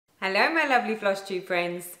Hello my lovely Flosstube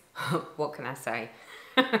friends. What can I say?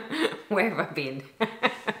 Where have I been?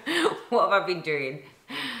 What have I been doing?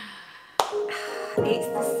 It's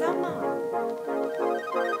the summer.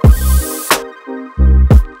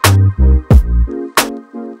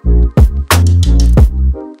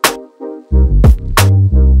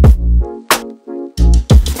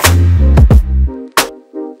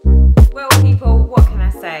 Well people, what can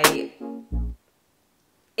I say?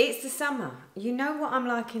 It's the summer. You know what I'm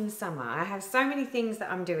like in the summer. I have so many things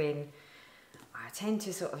that I'm doing. I tend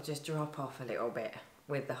to sort of just drop off a little bit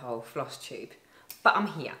with the whole Flosstube. But I'm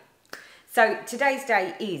here. So today's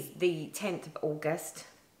day is the 10th of August.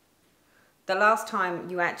 The last time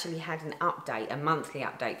you actually had an update, a monthly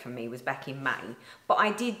update from me, was back in May. But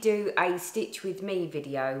I did do a Stitch With Me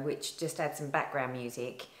video, which just had some background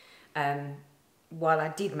music. While I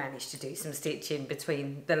did manage to do some stitching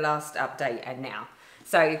between the last update and now.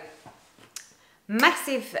 So,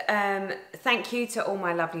 massive thank you to all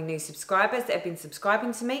my lovely new subscribers that have been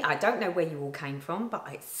subscribing to me. I don't know where you all came from, but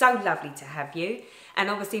it's so lovely to have you. And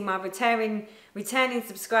obviously my returning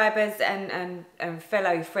subscribers and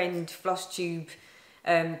fellow friend Flosstube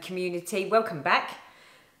community, welcome back.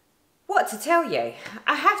 What to tell you?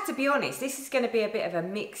 I have to be honest, this is going to be a bit of a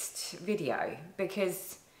mixed video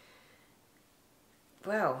because,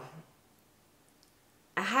 well,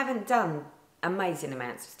 I haven't done amazing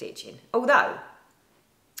amounts of stitching. Although,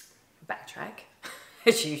 backtrack,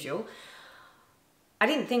 as usual, I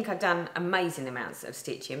didn't think I'd done amazing amounts of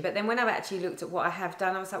stitching, but then when I've actually looked at what I have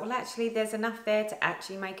done, I was like, well, actually, there's enough there to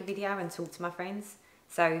actually make a video and talk to my friends.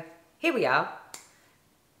 So, here we are.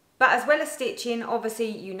 But as well as stitching, obviously,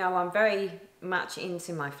 you know I'm very much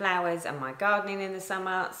into my flowers and my gardening in the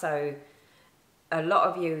summer, so a lot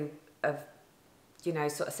of you have, you know,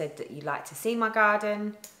 sort of said that you like to see my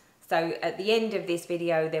garden. So at the end of this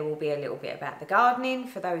video, there will be a little bit about the gardening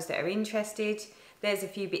for those that are interested. There's a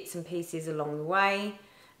few bits and pieces along the way.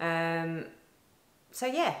 So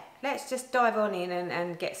yeah, let's just dive on in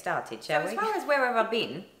and get started, shall we? As far as where have I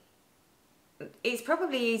been, it's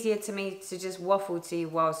probably easier to me to just waffle to you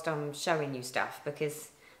whilst I'm showing you stuff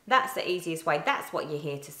because that's the easiest way. That's what you're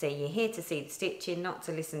here to see. You're here to see the stitching, not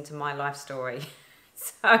to listen to my life story.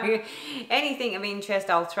 So anything of interest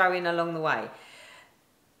I'll throw in along the way.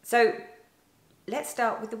 So let's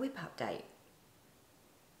start with the whip update.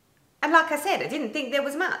 And like I said, I didn't think there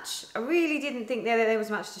was much. I really didn't think there was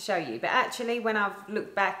much to show you. But actually, when I've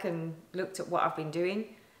looked back and looked at what I've been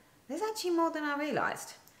doing, there's actually more than I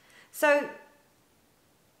realised. So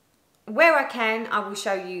where I can, I will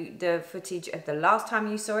show you the footage of the last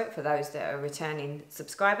time you saw it for those that are returning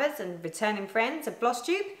subscribers and returning friends of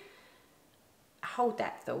Flosstube. Hold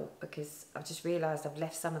that thought because I've just realised I've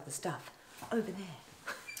left some of the stuff over there.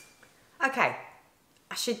 Okay,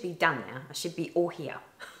 I should be done now. I should be all here,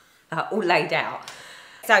 all laid out.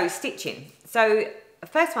 So stitching. So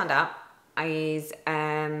first one up is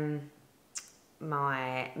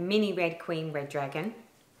my mini Red Queen Red Dragon.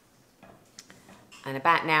 And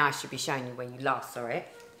about now I should be showing you where you last saw it.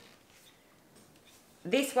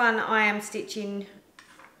 This one I am stitching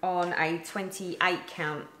on a 28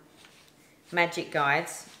 count Magic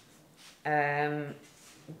Guides.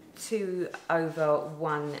 2 over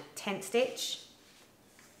 1 10th stitch,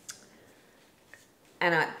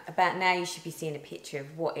 and about now you should be seeing a picture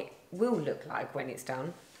of what it will look like when it's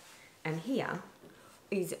done, and here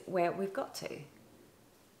is where we've got to.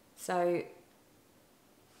 So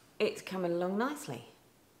it's coming along nicely.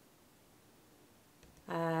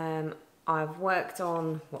 I've worked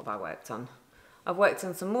on, what have I worked on? I've worked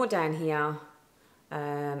on some more down here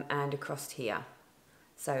and across here.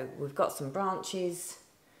 So we've got some branches.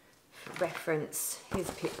 For reference, here's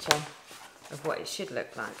a picture of what it should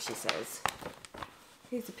look like, she says.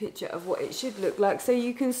 Here's a picture of what it should look like, so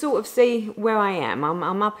you can sort of see where I am.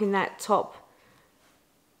 I'm up in that top,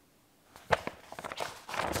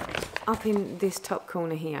 up in this top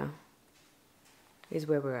corner here is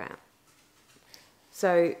where we're at.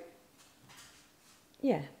 So,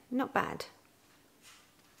 yeah, not bad.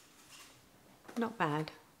 Not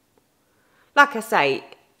bad. Like I say,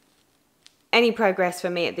 any progress for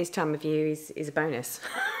me at this time of year is a bonus.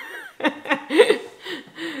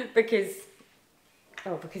 because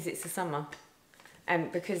it's the summer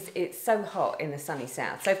and because it's so hot in the sunny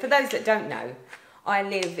south. So for those that don't know, I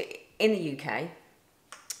live in the UK,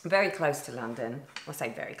 very close to London. I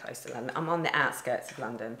say very close to London. I'm on the outskirts of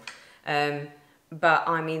London, but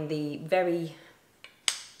I'm in the very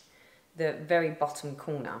bottom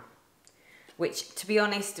corner, which, to be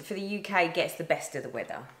honest, for the UK gets the best of the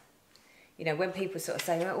weather. You know, when people sort of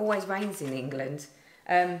say, well, it always rains in England,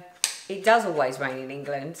 it does always rain in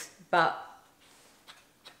England, but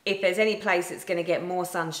if there's any place that's going to get more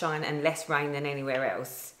sunshine and less rain than anywhere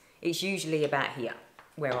else, it's usually about here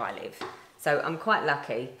where I live. So I'm quite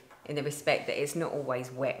lucky in the respect that it's not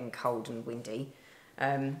always wet and cold and windy.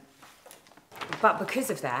 But because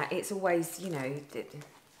of that, it's always, you know,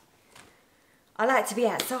 I like to be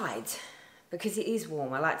outside because it is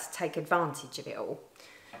warm. I like to take advantage of it all.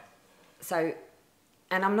 So,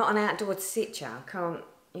 and I'm not an outdoor stitcher. I can't,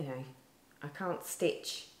 you know, I can't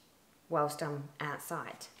stitch whilst I'm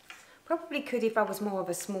outside. Probably could if I was more of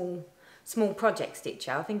a small project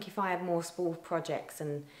stitcher. I think if I had more small projects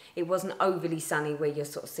and it wasn't overly sunny where you're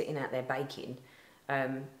sort of sitting out there baking,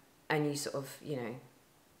 and you sort of, you know,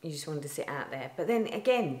 you just wanted to sit out there. But then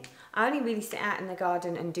again, I only really sit out in the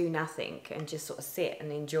garden and do nothing and just sort of sit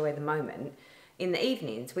and enjoy the moment in the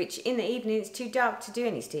evenings, which in the evening it's too dark to do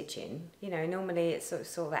any stitching. You know, normally it's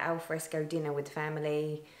sort of an al fresco dinner with the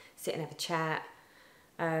family, sit and have a chat,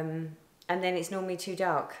 and then it's normally too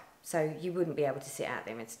dark, so you wouldn't be able to sit out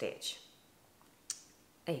there and stitch.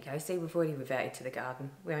 There you go, see, we've already reverted to the garden.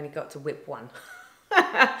 We only got to whip 1.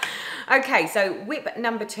 Okay, so whip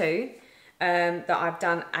number 2, that I've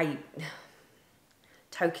done a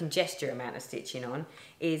token gesture amount of stitching on,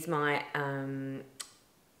 is my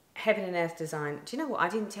Heaven and Earth design. Do you know what? I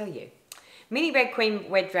didn't tell you. Mini Red Queen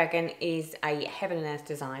Red Dragon is a Heaven and Earth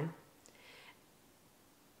design.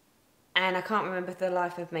 And I can't remember for the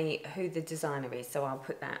life of me who the designer is, so I'll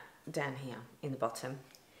put that down here in the bottom.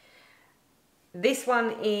 This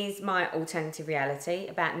one is my alternative reality.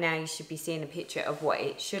 About now you should be seeing a picture of what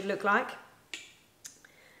it should look like.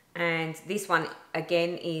 And this one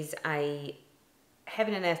again is a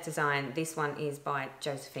Heaven and Earth design. This one is by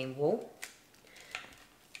Josephine Wall.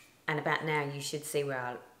 And about now you should see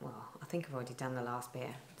where I think I've already done the last bit.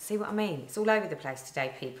 See what I mean? It's all over the place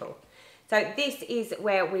today, people. So this is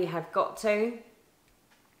where we have got to.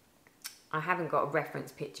 I haven't got a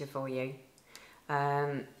reference picture for you.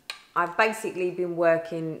 I've basically been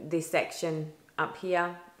working this section up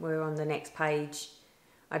here. We're on the next page.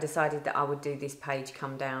 I decided that I would do this page,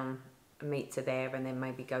 come down, meet to there, and then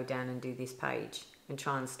maybe go down and do this page and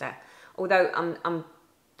try and stack. Although I'm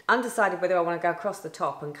undecided whether I want to go across the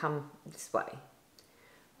top and come this way.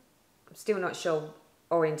 I'm still not sure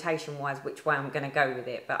orientation wise which way I'm going to go with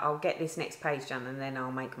it, but I'll get this next page done and then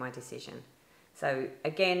I'll make my decision. So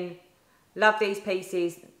again, love these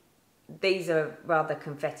pieces. These are rather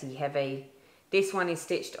confetti heavy. This one is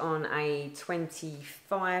stitched on a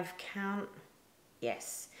 25 count.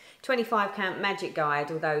 Yes, 25 count Magic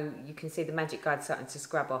Guide, although you can see the Magic Guide starting to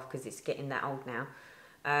scrub off because it's getting that old now.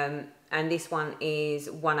 And this one is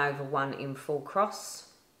 1/1 in full cross.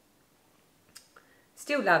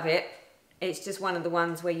 Still love it. It's just one of the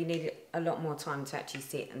ones where you need a lot more time to actually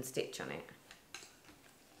sit and stitch on it.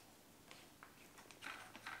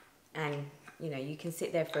 And, you know, you can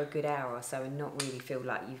sit there for a good hour or so and not really feel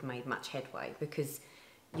like you've made much headway because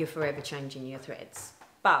you're forever changing your threads.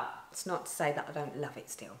 But it's not to say that I don't love it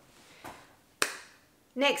still.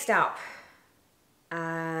 Next up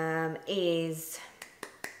is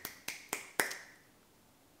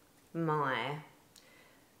my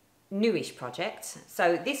newish project.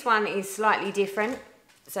 So this one is slightly different,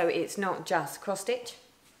 so it's not just cross stitch.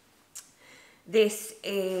 This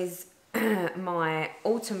is my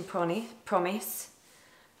Autumn Promise,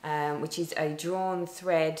 which is a drawn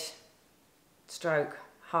thread stroke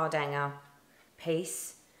hard hanger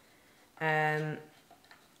piece by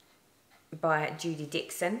Judy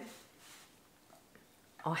Dixon.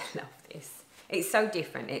 I love this. It's so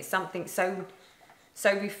different. It's something so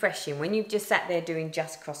refreshing when you've just sat there doing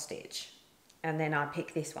just cross stitch and then I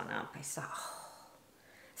pick this one up. It's like, oh,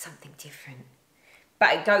 something different,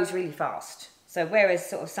 but it goes really fast. So whereas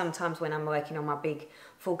sort of sometimes when I'm working on my big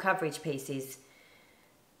full coverage pieces,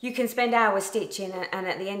 you can spend hours stitching and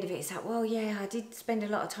at the end of it it's like, well, yeah, I did spend a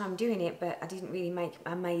lot of time doing it, but I didn't really make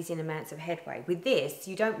amazing amounts of headway. With this,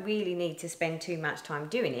 you don't really need to spend too much time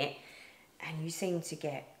doing it and you seem to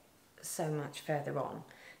get so much further on.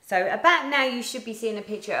 So about now you should be seeing a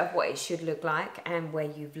picture of what it should look like and where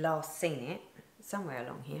you've last seen it, somewhere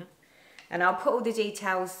along here. And I'll put all the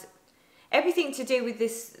details, everything to do with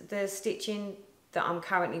this, the stitching that I'm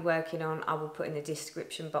currently working on, I will put in the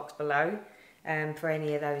description box below for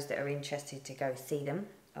any of those that are interested to go see them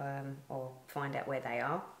or find out where they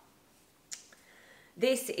are.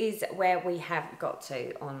 This is where we have got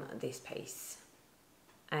to on this piece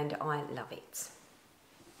and I love it.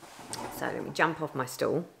 So let me jump off my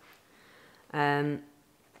stool. So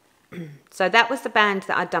that was the band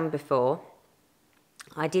that I'd done before.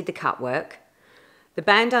 I did the cut work. The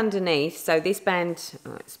band underneath, so this band,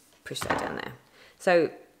 let's push that down there.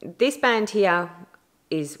 So this band here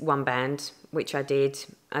is one band which I did.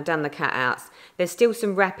 I've done the cutouts. There's still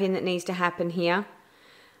some wrapping that needs to happen here.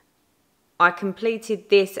 I completed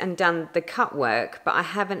this and done the cut work, but I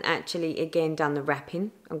haven't actually again done the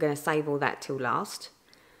wrapping. I'm going to save all that till last.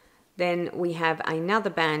 Then we have another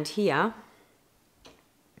band here.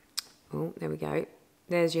 Oh, there we go.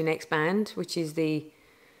 There's your next band, which is the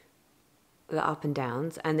up and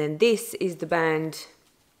downs. And then this is the band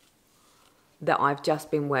that I've just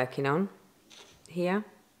been working on here.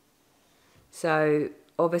 So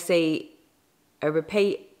obviously a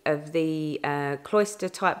repeat of the cloister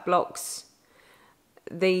type blocks.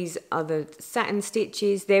 These are the satin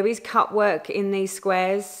stitches. There is cut work in these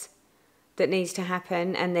squares that needs to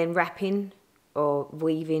happen, and then wrapping or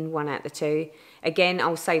weaving, one out the two. Again,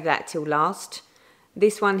 I'll save that till last.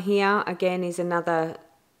 This one here again is another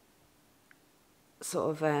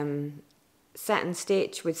sort of satin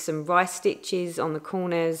stitch with some rice stitches on the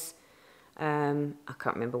corners. I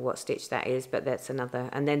can't remember what stitch that is, but that's another.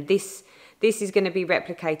 And then this is going to be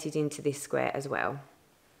replicated into this square as well.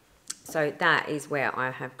 So that is where I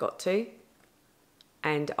have got to,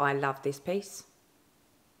 and I love this piece.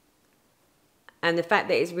 And the fact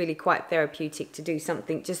that it's really quite therapeutic to do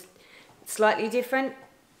something just slightly different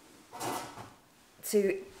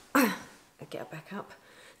to get it back up,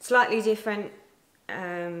 slightly different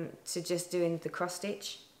to just doing the cross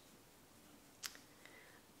stitch.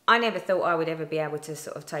 I never thought I would ever be able to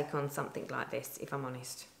sort of take on something like this, if I'm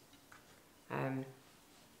honest.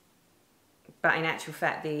 But in actual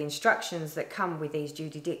fact, the instructions that come with these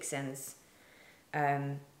Judy Dixons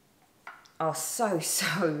are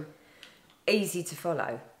so easy to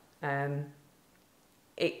follow.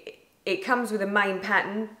 It comes with a main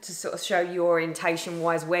pattern to sort of show you orientation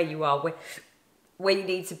wise where you are, where you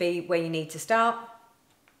need to be, where you need to start.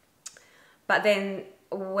 But then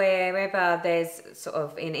wherever there's sort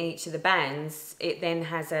of in each of the bands, it then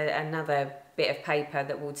has another bit of paper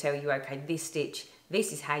that will tell you, okay, this stitch,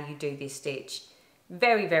 this is how you do this stitch.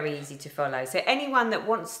 Very, very easy to follow. So anyone that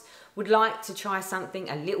would like to try something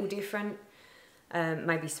a little different,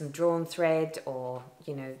 maybe some drawn thread, or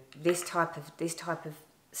you know, this type of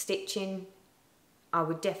stitching, I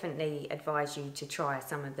would definitely advise you to try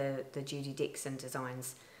some of the Judy Dixon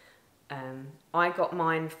designs. I got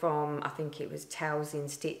mine from, I think it was Towels in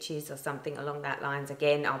Stitches or something along that lines.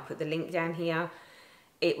 Again, I'll put the link down here.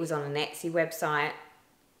 It was on an Etsy website.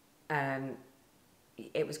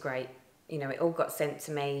 It was great. You know, it all got sent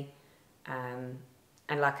to me.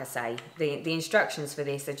 And like I say, the instructions for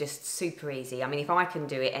this are just super easy. I mean, if I can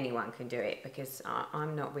do it, anyone can do it, because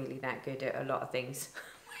I'm not really that good at a lot of things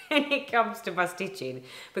when it comes to my stitching,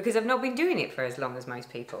 because I've not been doing it for as long as most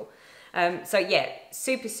people. So yeah,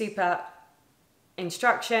 super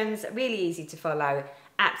instructions, really easy to follow,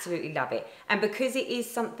 absolutely love it. And because it is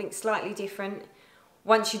something slightly different,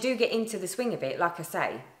 once you do get into the swing of it, like I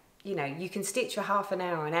say, you know, you can stitch for half an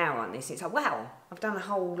hour on this. It's like, wow, I've done a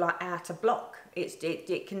whole like outer block.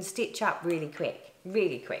 It can stitch up really quick,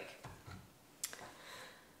 really quick.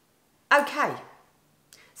 Okay,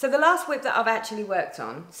 so the last whip that I've actually worked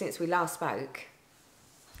on since we last spoke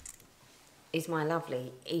is my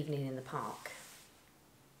lovely Evening in the Park.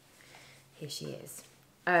 Here she is.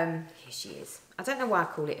 Here she is. I don't know why I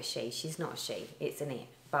call it a she. She's not a she. It's an it.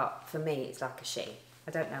 But for me, it's like a she.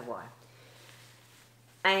 I don't know why.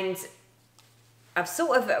 And I've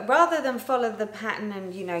sort of, rather than follow the pattern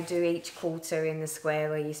and, you know, do each quarter in the square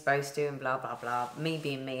where you're supposed to and blah, blah, blah, me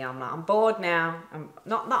being me, I'm like, I'm bored now. I'm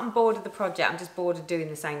not that I'm bored of the project. I'm just bored of doing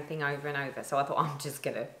the same thing over and over. So I thought I'm just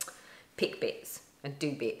going to pick bits and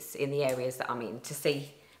do bits in the areas that I'm in to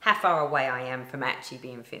see how far away I am from actually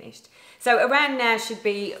being finished. So around now should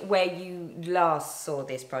be where you last saw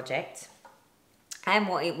this project and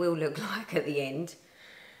what it will look like at the end.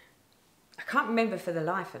 I can't remember for the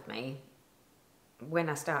life of me when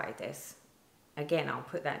I started this. Again, I'll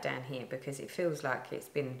put that down here because it feels like it's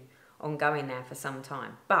been ongoing now for some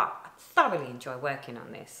time. But I thoroughly enjoy working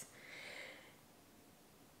on this.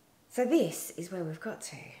 So this is where we've got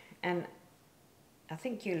to. And I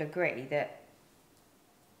think you'll agree that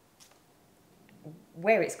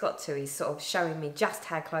where it's got to is sort of showing me just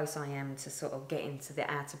how close I am to sort of getting to the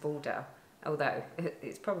outer border. Although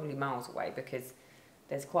it's probably miles away because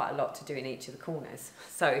there's quite a lot to do in each of the corners.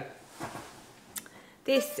 So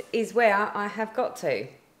this is where I have got to.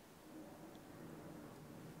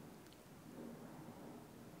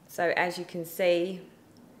 So as you can see,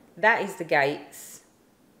 that is the gates.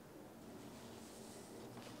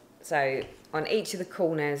 So on each of the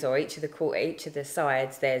corners or each of the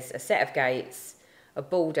sides, there's a set of gates, a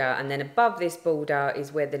border, and then above this border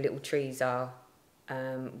is where the little trees are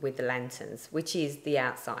with the lanterns, which is the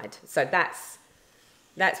outside. So that's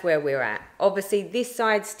That's where we're at. Obviously this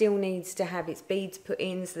side still needs to have its beads put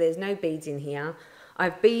in, so there's no beads in here.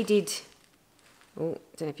 I've beaded, oh,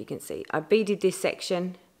 I don't know if you can see, I beaded this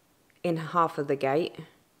section in half of the gate.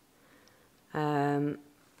 There's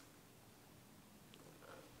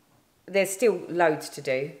still loads to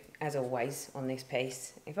do, as always, on this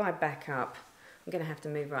piece. If I back up, I'm going to have to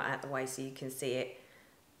move right out the way so you can see it.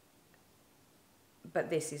 But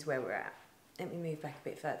this is where we're at. Let me move back a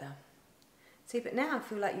bit further. See, but now I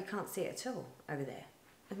feel like you can't see it at all over there.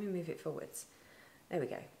 Let me move it forwards. There we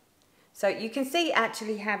go. So you can see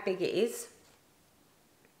actually how big it is.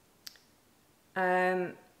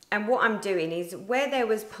 And what I'm doing is where there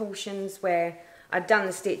was portions where I'd done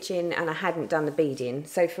the stitching and I hadn't done the beading.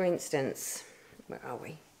 So for instance, where are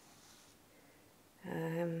we?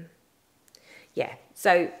 Yeah,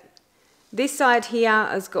 so this side here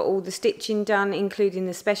has got all the stitching done, including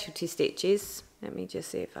the specialty stitches. Let me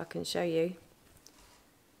just see if I can show you.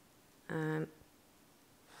 There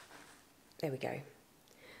we go.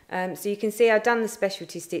 So you can see I've done the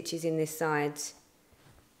specialty stitches in this side.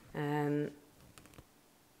 And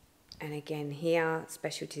again here,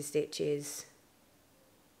 specialty stitches.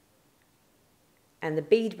 And the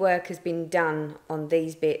beadwork has been done on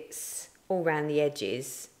these bits all around the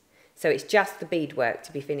edges. So it's just the beadwork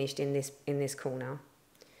to be finished in this corner.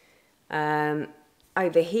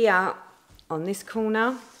 Over here on this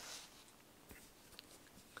corner,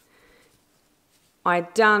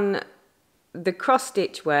 I've done the cross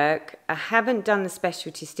stitch work. I haven't done the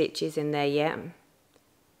specialty stitches in there yet.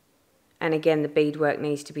 And again, the beadwork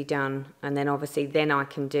needs to be done. And then obviously then I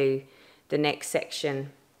can do the next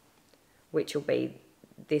section, which will be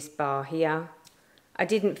this bar here. I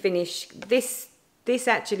didn't finish this. This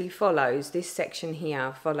actually follows, this section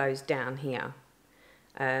here follows down here.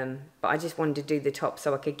 But I just wanted to do the top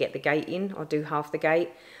so I could get the gate in, or do half the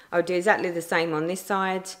gate. I'll do exactly the same on this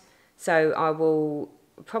side. So I will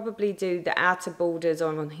probably do the outer borders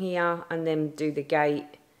on here and then do the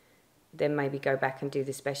gate. Then maybe go back and do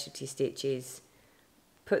the specialty stitches,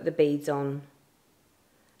 put the beads on,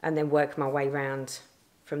 and then work my way round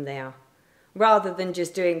from there. Rather than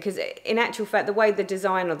just doing, because in actual fact, the way the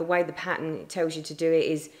design or the way the pattern tells you to do it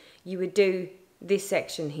is you would do this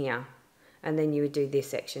section here, and then you would do this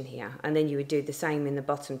section here, and then you would do the same in the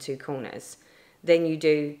bottom two corners. Then you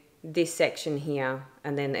do this section here,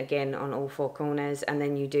 and then again on all four corners, and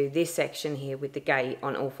then you do this section here with the gate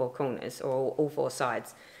on all four corners, or all four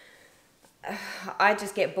sides. I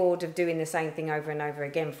just get bored of doing the same thing over and over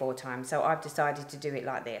again 4 times, so I've decided to do it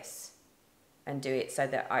like this. And do it so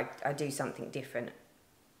that I do something different.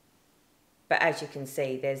 But as you can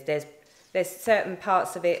see, there's certain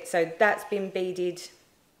parts of it. So that's been beaded,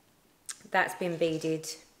 that's been beaded,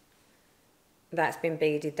 that's been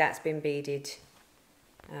beaded, that's been beaded.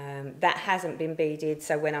 That hasn't been beaded,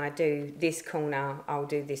 so when I do this corner, I'll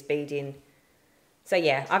do this beading. So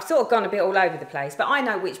yeah, I've sort of gone a bit all over the place, but I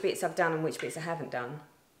know which bits I've done and which bits I haven't done.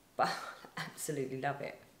 But I absolutely love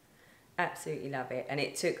it. Absolutely love it, and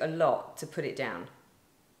it took a lot to put it down.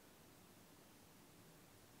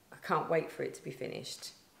 I can't wait for it to be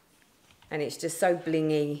finished, and it's just so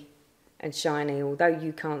blingy and shiny. Although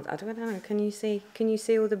you can't, I don't know, can you see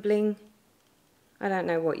all the bling? I don't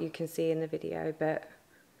know what you can see in the video, but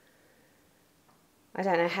I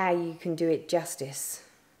don't know how you can do it justice,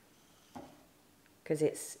 because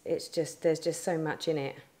it's just, there's just so much in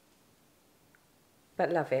it,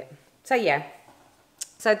 but love it. So yeah.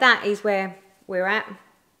 So that is where we're at.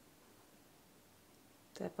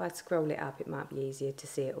 So if I scroll it up, it might be easier to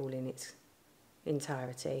see it all in its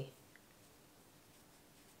entirety.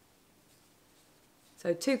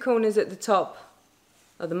 So 2 corners at the top,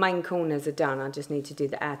 or the main corners are done. I just need to do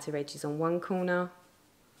the outer edges on one corner.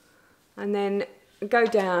 And then go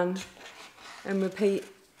down and repeat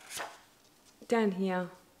down here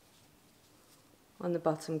on the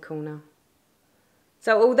bottom corner.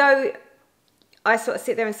 So although I sort of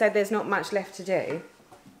sit there and say there's not much left to do,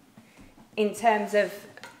 in terms of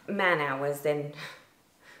man hours, then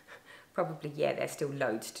probably, yeah, there's still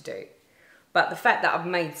loads to do. But the fact that I've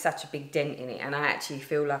made such a big dent in it, and I actually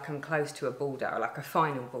feel like I'm close to a border, like a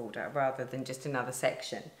final border, rather than just another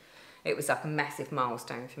section, it was like a massive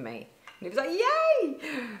milestone for me. And it was like, yay!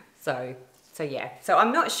 So yeah. So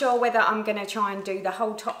I'm not sure whether I'm going to try and do the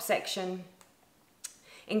whole top section,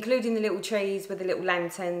 including the little trees with the little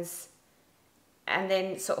lanterns, and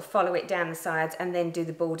then sort of follow it down the sides and then do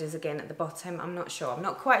the borders again at the bottom. I'm not sure. I'm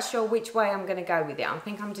not quite sure which way I'm going to go with it. I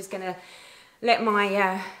think I'm just going to let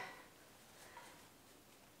my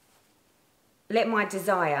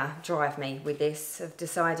desire drive me with this, of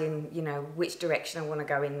deciding, you know, which direction I want to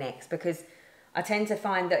go in next, because I tend to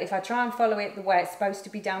find that if I try and follow it the way it's supposed to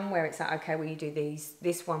be done, where it's like, okay, well, you do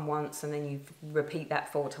this one once and then you repeat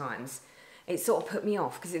that 4 times, it sort of put me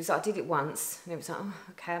off, because it was like, I did it once and it was like, oh,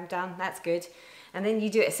 okay, I'm done, that's good. And then you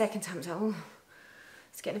do it a second time, it's like, oh,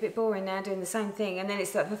 it's getting a bit boring now doing the same thing. And then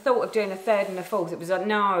it's like the thought of doing a third and a fourth, it was like,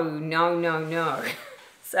 no, no, no, no.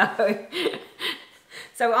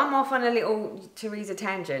 So I'm off on a little Teresa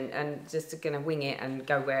tangent and just going to wing it and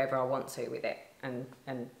go wherever I want to with it. And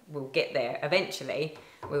we'll get there. Eventually,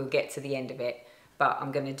 we'll get to the end of it. But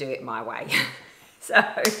I'm going to do it my way. So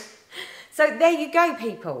there you go,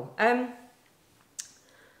 people.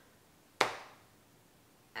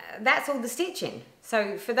 That's all the stitching.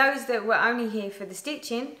 So for those that were only here for the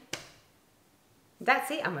stitching,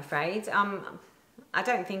 that's it, I'm afraid. I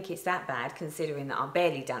don't think it's that bad, considering that I've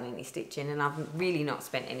barely done any stitching and I've really not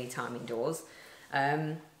spent any time indoors.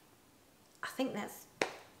 I think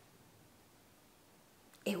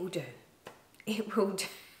it will do. It will do.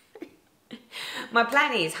 My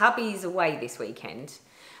plan is, hubby's away this weekend,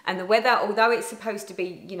 and the weather, although it's supposed to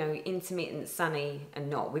be, you know, intermittent sunny and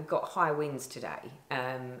not, we've got high winds today,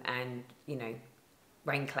 and, you know,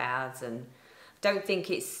 rain clouds, and don't think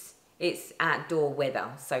it's outdoor weather,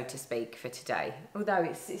 so to speak, for today. Although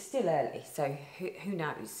it's still early, so who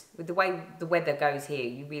knows? With the way the weather goes here,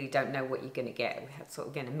 you really don't know what you're going to get. We're sort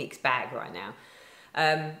of getting a mixed bag right now.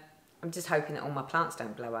 I'm just hoping that all my plants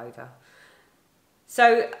don't blow over.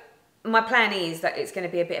 So my plan is that it's going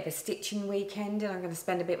to be a bit of a stitching weekend, and I'm going to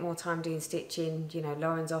spend a bit more time doing stitching. You know,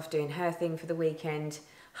 Lauren's off doing her thing for the weekend.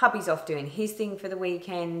 Hubby's off doing his thing for the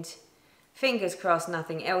weekend. Fingers crossed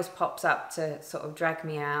nothing else pops up to sort of drag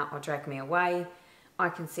me out or drag me away. I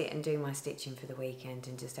can sit and do my stitching for the weekend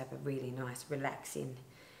and just have a really nice, relaxing,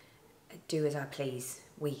 do as I please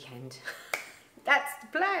weekend. That's the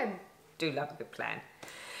plan. Do love a good plan.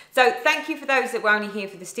 So thank you for those that were only here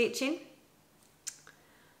for the stitching.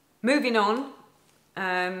 Moving on.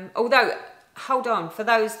 Although, hold on, for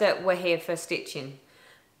those that were here for stitching,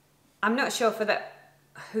 I'm not sure for that,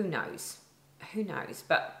 who knows? Who knows?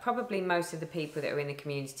 But probably most of the people that are in the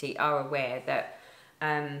community are aware that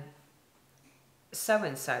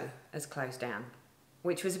so-and-so has closed down,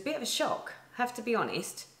 which was a bit of a shock, have to be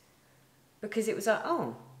honest, because it was like,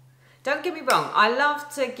 oh, don't get me wrong, I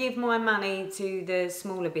love to give my money to the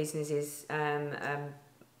smaller businesses,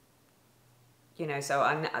 you know, so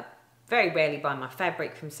I very rarely buy my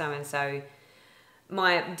fabric from so-and-so.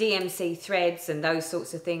 My DMC threads and those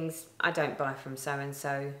sorts of things, I don't buy from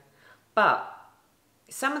so-and-so. But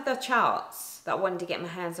some of the charts that I wanted to get my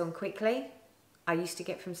hands on quickly, I used to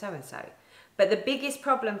get from so-and-so. But the biggest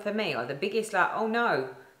problem for me, or the biggest like, oh no,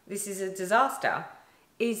 this is a disaster,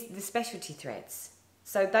 is the specialty threads.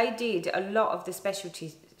 So they did a lot of the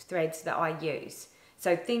specialty threads that I use.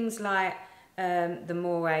 So things like the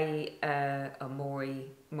Mori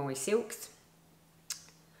silks,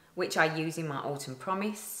 which I use in my Autumn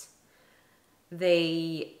Promise.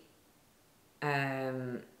 The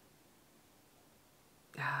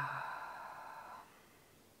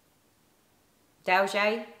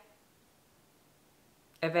Dalgé,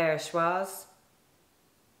 Averrochoise.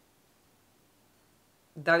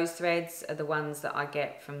 Those threads are the ones that I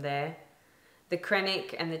get from there. The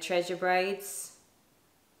Krennic and the Treasure braids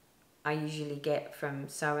I usually get from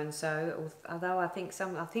so-and-so, although I think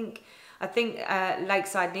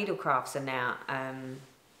Lakeside Needlecrafts are now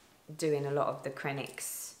doing a lot of the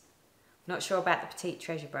Krennics. Not sure about the Petite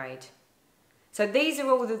Treasure braid. So these are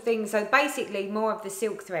all the things, so basically more of the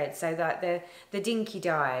silk threads, so that the dinky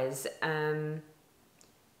dyes, the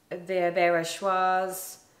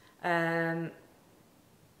Averrochoise,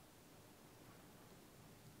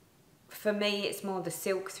 for me it's more the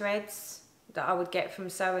silk threads that I would get from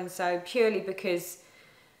so-and-so, purely because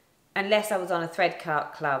unless I was on a thread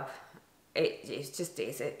cut club,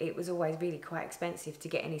 it was always really quite expensive to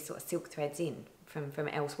get any sort of silk threads in from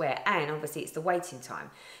elsewhere, and obviously it's the waiting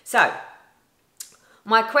time. So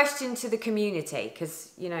my question to the community,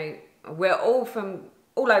 because, you know, we're all from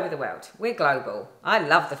all over the world. We're global. I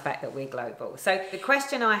love the fact that we're global. So the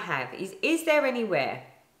question I have is there anywhere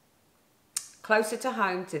closer to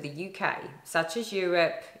home to the UK, such as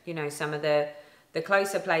Europe, you know, some of the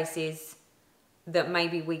closer places, that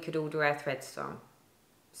maybe we could order our threads from?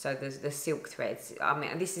 So there's the silk threads. I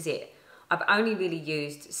mean, this is it. I've only really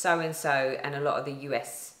used so-and-so and a lot of the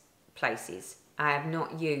US places. I have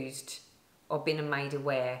not used or been made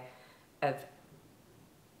aware of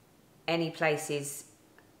any places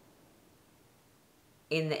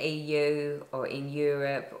in the EU or in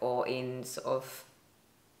Europe or in sort of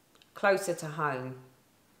closer to home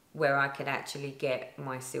where I could actually get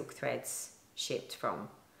my silk threads shipped from.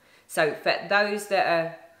 So for those that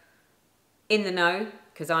are in the know,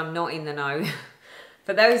 because I'm not in the know,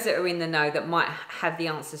 for those that are in the know that might have the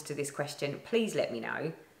answers to this question, please let me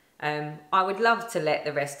know. I would love to let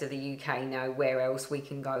the rest of the UK know where else we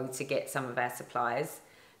can go to get some of our supplies.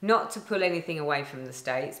 Not to pull anything away from the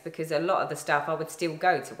States, because a lot of the stuff I would still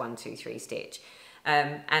go to 123 Stitch.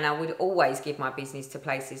 And I would always give my business to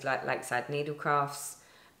places like Lakeside Needlecrafts.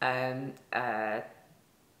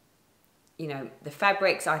 You know, the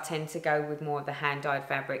fabrics, I tend to go with more of the hand-dyed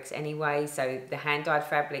fabrics anyway. So the hand-dyed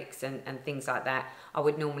fabrics and things like that, I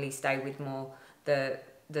would normally stay with more the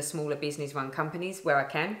smaller business-run companies where I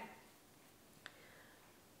can.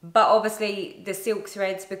 But obviously the silk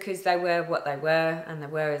threads, because they were what they were and they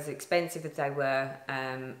were as expensive as they were,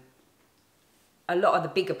 a lot of the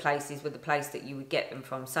bigger places were the place that you would get them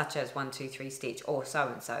from, such as 123 Stitch or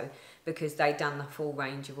so-and-so, because they'd done the full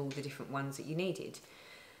range of all the different ones that you needed.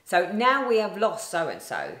 So now we have lost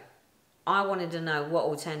so-and-so, I wanted to know what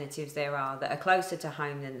alternatives there are that are closer to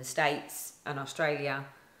home than the States and Australia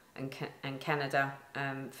and Canada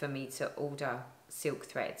for me to order silk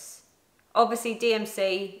threads. Obviously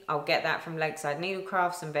DMC, I'll get that from Lakeside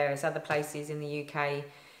Needlecrafts and various other places in the UK.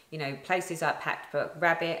 You know, places like Patchwork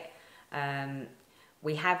Rabbit.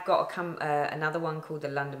 We have got another one called the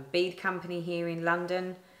London Bead Company here in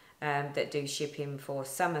London that do shipping for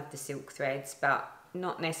some of the silk threads, but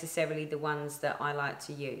not necessarily the ones that I like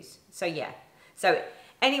to use. So yeah, so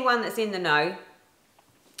anyone that's in the know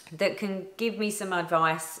that can give me some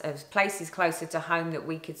advice of places closer to home that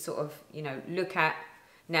we could sort of, you know, look at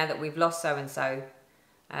now that we've lost so-and-so,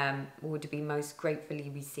 would be most gratefully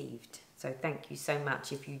received. So thank you so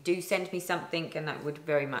much if you do send me something, and that would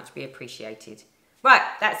very much be appreciated. Right,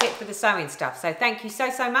 that's it for the sewing stuff. So thank you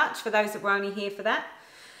so much for those that were only here for that.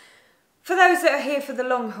 For those that are here for the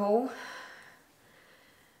long haul,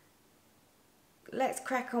 let's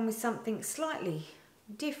crack on with something slightly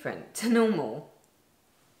different to normal.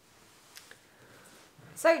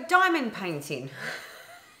 So diamond painting.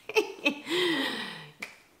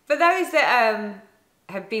 For those that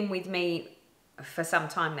have been with me for some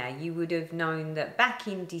time now, you would have known that back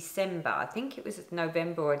in December, I think it was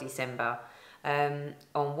November or December, on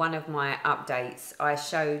one of my updates, I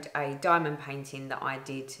showed a diamond painting that I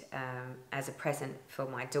did as a present for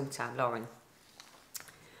my daughter, Lauren,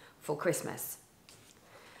 for Christmas.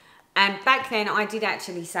 And back then I did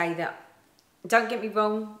actually say that, don't get me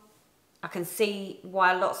wrong, I can see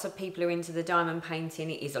why lots of people are into the diamond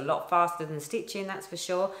painting. It is a lot faster than stitching, that's for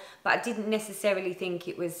sure. But I didn't necessarily think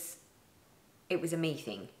it was a me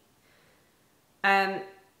thing.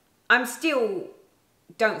 I'm still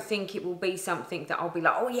don't think it will be something that I'll be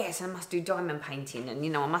like, oh yes, I must do diamond painting, and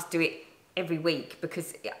you know, I must do it every week,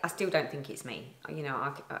 because I still don't think it's me. You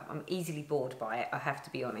know, I'm easily bored by it, I have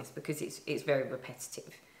to be honest, because it's very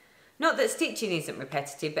repetitive. Not that stitching isn't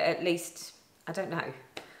repetitive, but at least, I don't know.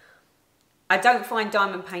 I don't find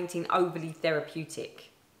diamond painting overly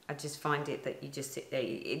therapeutic. I just find it that you just sit there.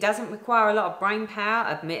 It doesn't require a lot of brain power,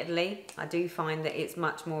 admittedly. I do find that it's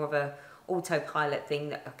much more of a autopilot thing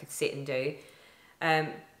that I could sit and do.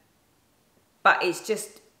 But it's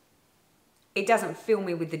just, it doesn't fill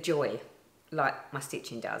me with the joy like my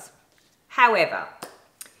stitching does. However,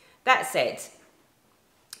 that said,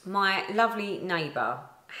 my lovely neighbour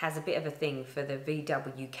has a bit of a thing for the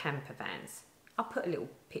VW camper vans. I'll put a little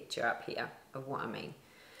picture up here of what I mean.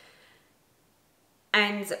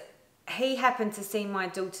 And he happened to see my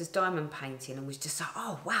daughter's diamond painting and was just like,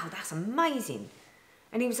 oh wow, that's amazing.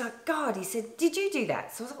 And he was like, God, he said, did you do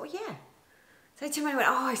that? So I was like, well, yeah. So he turned around and went,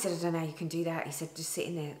 oh, I said, I don't know how you can do that. He said, just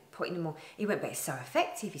sitting there, putting them all. He went, but it's so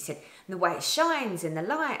effective. He said, and the way it shines in the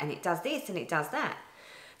light, and it does this and it does that.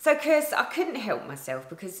 So, because I couldn't help myself,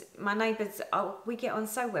 because my neighbours, we get on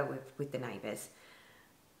so well with the neighbours.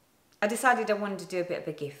 I decided I wanted to do a bit of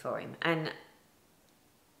a gift for him. And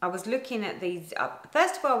I was looking at these,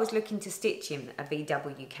 first of all, I was looking to stitch him a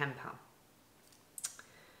VW camper.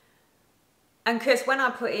 And because when I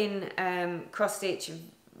put in cross-stitch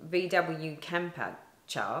VW camper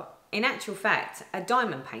chart, in actual fact, a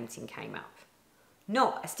diamond painting came up,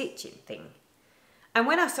 not a stitching thing. And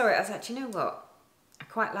when I saw it, I was like, you know what? I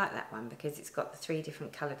quite like that one, because it's got the 3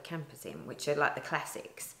 different coloured campers in, which are like the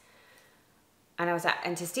classics. And I was like,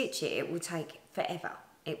 and to stitch it, it will take forever.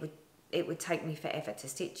 It would take me forever to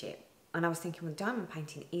stitch it. And I was thinking, well, diamond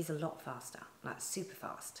painting is a lot faster, like super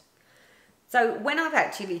fast. So when I've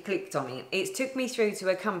actually clicked on it, it took me through to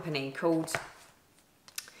a company called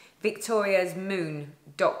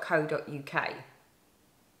victoriasmoon.co.uk.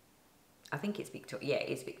 I think it's Victoria, yeah, it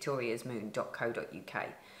is victoriasmoon.co.uk.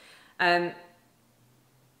 And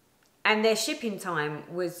their shipping time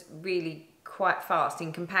was really quite fast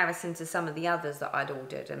in comparison to some of the others that I'd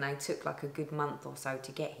ordered, and they took like a good month or so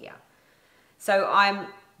to get here. So I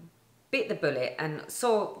bit the bullet and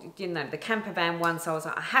saw, you know, the camper van one, so I was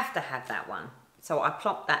like, I have to have that one. So I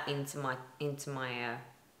plopped that into my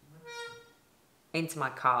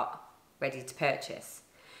cart, ready to purchase.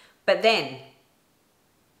 But then,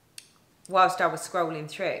 whilst I was scrolling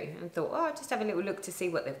through, I thought, oh, I'll just have a little look to see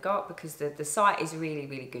what they've got, because the site is really,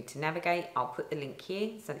 really good to navigate. I'll put the link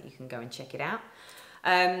here so that you can go and check it out.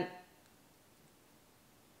 And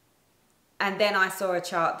then I saw a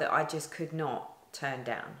chart that I just could not turn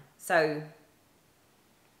down. So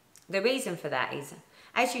the reason for that is,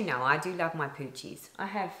 as you know, I do love my poochies. I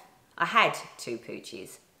had 2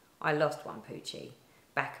 poochies. I lost one poochie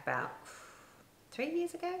back about 3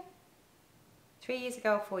 years ago. 3 years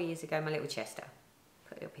ago or 4 years ago, my little Chester.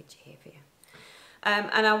 Put a little picture here for you.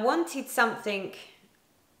 And I wanted something,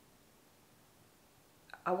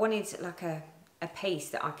 I wanted like a piece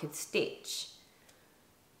that I could stitch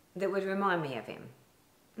that would remind me of him.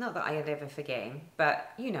 Not that I'd ever forget him,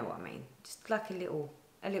 but you know what I mean. Just like a little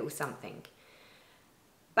something.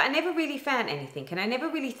 But I never really found anything, and I never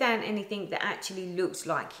really found anything that actually looked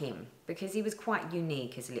like him, because he was quite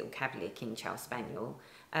unique as a little Cavalier King Charles Spaniel.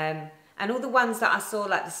 And all the ones that I saw,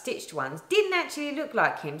 like the stitched ones, didn't actually look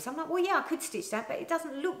like him. So I'm like, well, yeah, I could stitch that, but it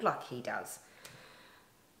doesn't look like he does.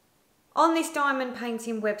 On this diamond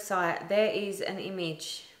painting website, there is an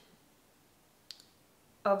image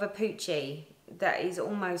of a poochie that is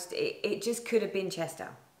almost, it just could have been Chester.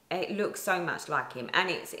 It looks so much like him, and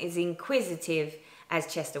it's as inquisitive as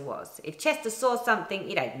Chester was. If Chester saw something,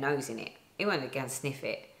 he'd have nose in it. He wouldn't go and sniff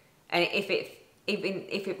it. And even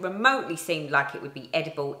if it remotely seemed like it would be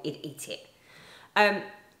edible, he'd eat it.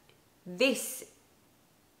 This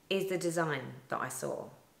is the design that I saw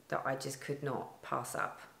that I just could not pass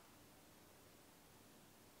up.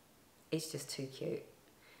 It's just too cute.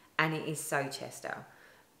 And it is so Chester.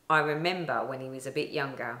 I remember when he was a bit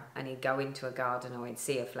younger and he'd go into a garden or he'd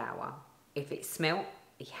see a flower. If it smelt,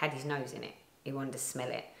 he had his nose in it. He wanted to smell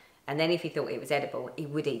it. And then if he thought it was edible, he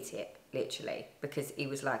would eat it, literally, because he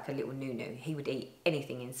was like a little nunu. He would eat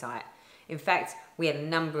anything in sight. In fact, we had a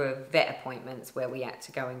number of vet appointments where we had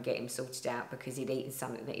to go and get him sorted out because he'd eaten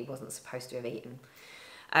something that he wasn't supposed to have eaten.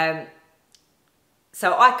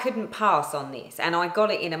 So I couldn't pass on this, and I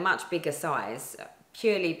got it in a much bigger size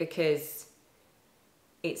purely because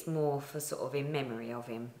it's more for sort of in memory of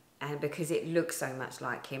him, and because it looks so much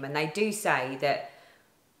like him. And they do say that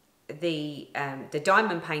the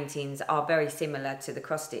diamond paintings are very similar to the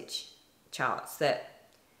cross stitch charts, that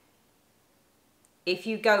if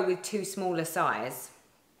you go with too small a size,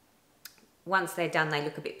 once they're done they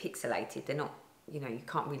look a bit pixelated. They're not, you know, you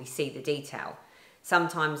can't really see the detail.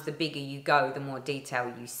 Sometimes the bigger you go, the more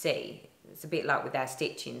detail you see. It's a bit like with our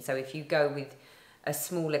stitching. So if you go with a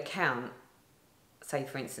smaller count, say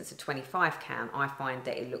for instance a 25 count, I find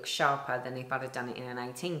that it looks sharper than if I'd have done it in an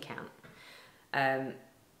 18 count.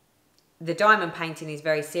 The diamond painting is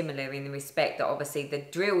very similar in the respect that obviously the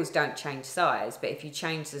drills don't change size, but if you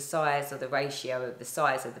change the size or the ratio of the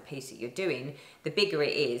size of the piece that you're doing, the bigger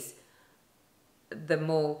it is, the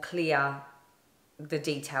more clear the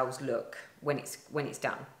details look when it's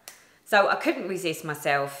done. So I couldn't resist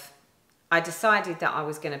myself. I decided that I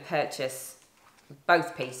was going to purchase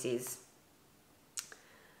both pieces.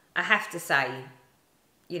 I have to say,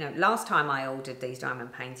 you know, last time I ordered these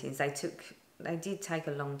diamond paintings, they did take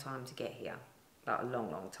a long time to get here, like a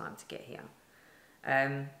long time to get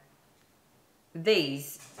here.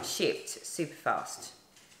 These shipped super fast.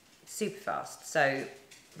 So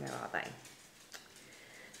where are they?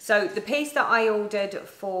 So the piece that I ordered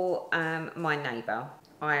for my neighbour,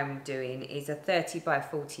 I am doing is a 30 by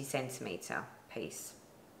 40 centimetre piece.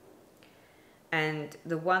 And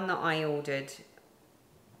the one that I ordered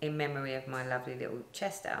in memory of my lovely little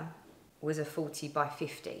Chester was a 40 by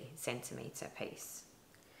 50 centimetre piece.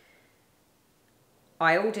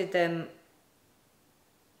 I ordered them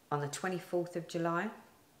on the 24th of July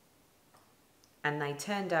and they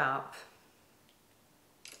turned up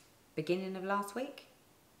beginning of last week.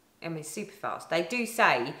 I mean, super fast. They do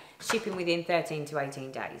say shipping within 13 to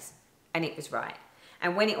 18 days, and it was right.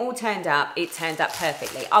 And when it all turned up, it turned up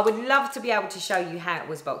perfectly. I would love to be able to show you how it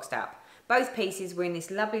was boxed up. Both pieces were in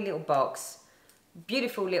this lovely little box,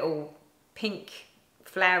 beautiful little pink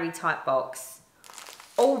flowery type box,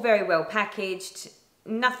 all very well packaged.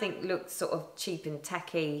 Nothing looked sort of cheap and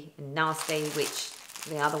tacky and nasty, which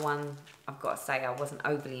the other one, I've got to say, I wasn't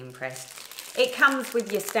overly impressed. It comes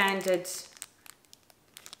with your standard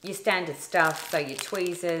stuff, so your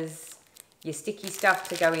tweezers, your sticky stuff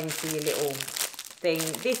to go into your little thing.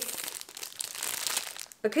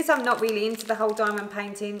 because I'm not really into the whole diamond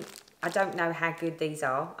painting, I don't know how good these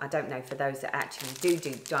are. I don't know for those that actually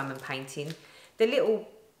do diamond painting. The little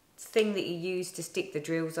thing that you use to stick the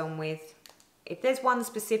drills on with, if there's one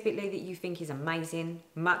specifically that you think is amazing,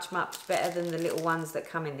 much better than the little ones that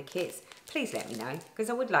come in the kits, please let me know, because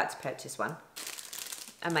I would like to purchase one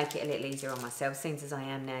and make it a little easier on myself, since as I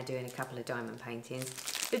am now doing a couple of diamond paintings.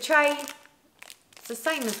 The tray, it's the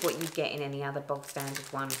same as what you'd get in any other bog standard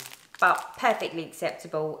one, but perfectly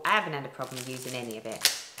acceptable. I haven't had a problem using any of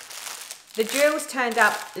it. The drills turned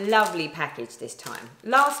up lovely packaged this time.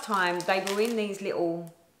 Last time they were in these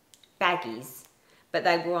little baggies, but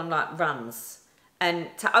they were on like runs. And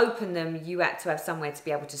to open them, you had to have somewhere to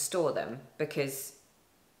be able to store them, because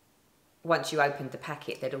once you opened the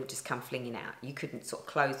packet, they'd all just come flinging out. You couldn't sort of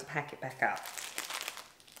close the packet back up.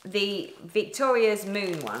 The Victoria's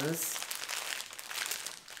Moon ones,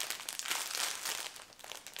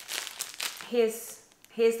 here's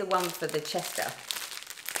the one for the Chester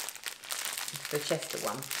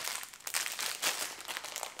one.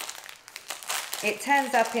 It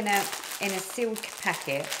turns up in a sealed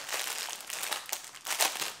packet.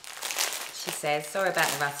 She says, sorry about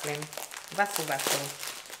the rustling, rustle.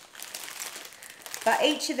 But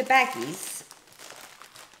each of the baggies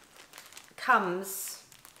comes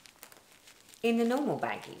in the normal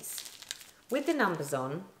baggies with the numbers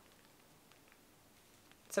on.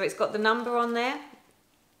 So it's got the number on there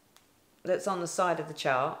that's on the side of the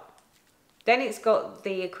chart. Then it's got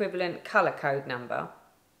the equivalent colour code number.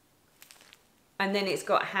 And then it's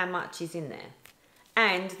got how much is in there.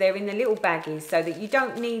 And they're in the little baggies so that you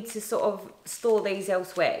don't need to sort of store these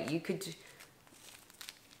elsewhere. You can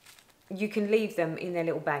leave them in their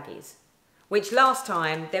little baggies. Which last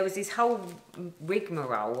time, there was this whole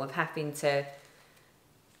rigmarole of having to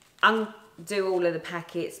undo all of the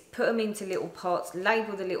packets, put them into little pots,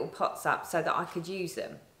 label the little pots up so that I could use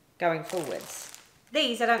them going forwards.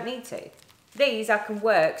 These I don't need to. These I can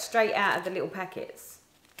work straight out of the little packets,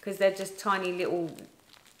 because they're just tiny little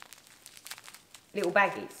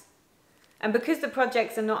baggies. And because the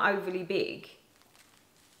projects are not overly big,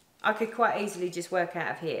 I could quite easily just work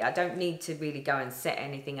out of here. I don't need to really go and set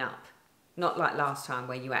anything up. Not like last time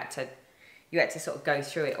where you had to sort of go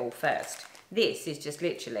through it all first. This is just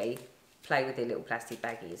literally play with the little plastic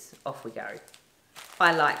baggies. Off we go.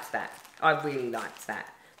 I liked that. I really liked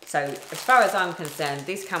that. So as far as I'm concerned,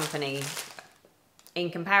 this company, in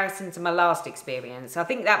comparison to my last experience, I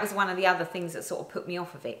think that was one of the other things that sort of put me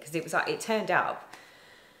off of it, because it was like, it turned up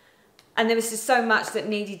and there was just so much that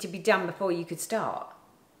needed to be done before you could start.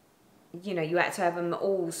 You know, you had to have them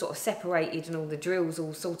all sort of separated and all the drills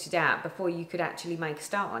all sorted out before you could actually make a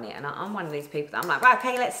start on it. And I'm one of these people that I'm like, right,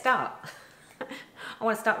 okay, let's start. I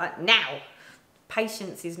want to start like now.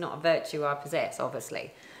 Patience is not a virtue I possess,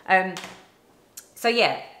 obviously. So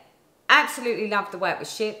yeah, absolutely loved the way it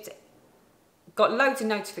was shipped. Got loads of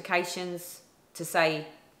notifications to say,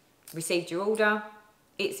 received your order,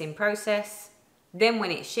 it's in process. Then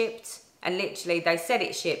when it shipped, and literally they said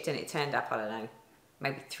it shipped and it turned up, I don't know,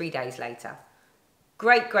 maybe 3 days later.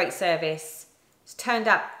 Great service. It's turned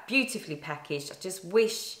up beautifully packaged. I just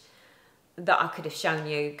wish that I could have shown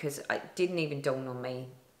you, because it didn't even dawn on me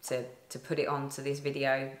to put it onto this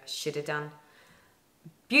video. I should have done.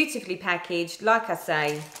 Beautifully packaged, like I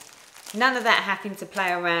say, none of that having to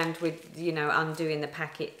play around with, you know, undoing the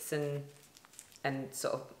packets and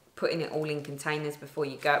sort of putting it all in containers before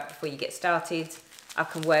you get started. I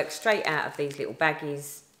can work straight out of these little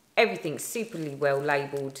baggies. Everything's superly well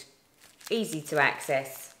labelled, easy to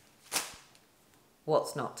access.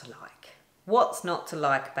 What's not to like? What's not to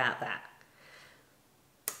like about that?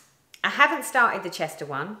 I haven't started the Chester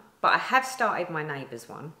one, but I have started my neighbour's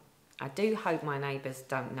one. I do hope my neighbours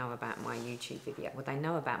don't know about my YouTube video. Well, they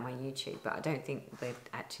know about my YouTube, but I don't think they'd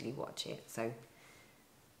actually watch it. So,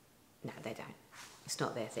 no, they don't. It's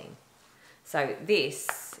not their thing. So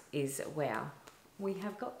this is where we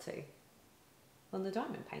have got to on the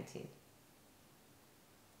diamond painting.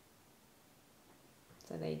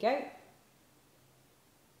 So there you go.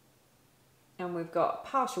 And we've got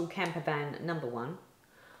partial camper van number 1.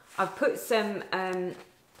 I've put some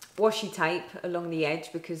washi tape along the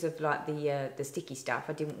edge because of like the sticky stuff.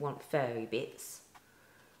 I didn't want furry bits.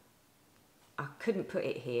 I couldn't put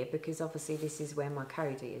it here because obviously this is where my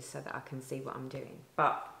code is so that I can see what I'm doing.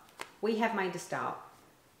 But we have made a start.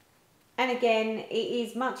 And again, it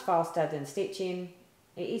is much faster than stitching.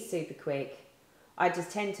 It is super quick. I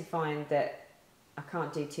just tend to find that I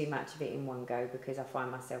can't do too much of it in one go because I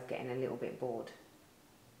find myself getting a little bit bored.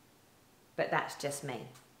 But that's just me.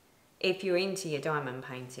 If you're into your diamond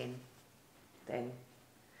painting, then...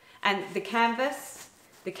 And the canvas,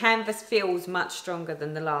 The canvas feels much stronger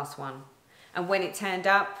than the last one. And when it turned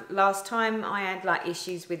up, last time I had like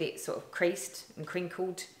issues with it sort of creased and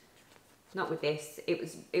crinkled. Not with this.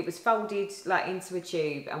 It was folded like into a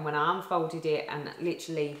tube, and when I unfolded it and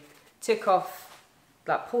literally took off,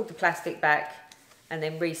 like pulled the plastic back and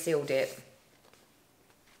then resealed it,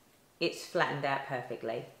 it's flattened out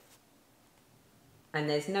perfectly. And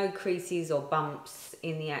there's no creases or bumps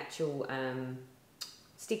in the actual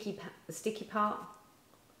sticky part.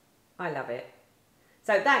 I love it.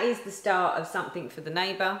 So that is the start of something for the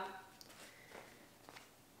neighbour.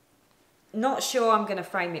 Not sure I'm going to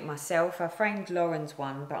frame it myself. I framed Lauren's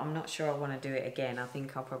one, but I'm not sure I want to do it again. I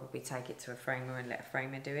think I'll probably take it to a framer and let a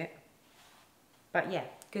framer do it. But yeah,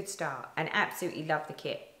 good start. And absolutely love the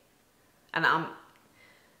kit. And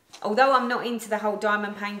although I'm not into the whole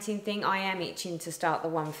diamond painting thing, I am itching to start the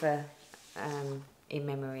one for in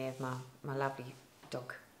memory of my lovely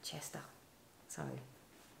dog, Chester.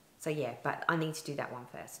 So yeah, but I need to do that one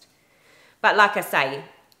first. But like I say,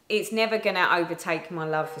 it's never going to overtake my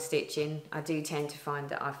love for stitching. I do tend to find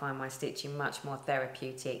that I find my stitching much more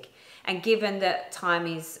therapeutic. And given that time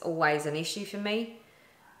is always an issue for me,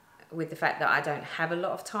 with the fact that I don't have a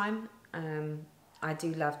lot of time, I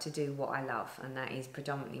do love to do what I love, and that is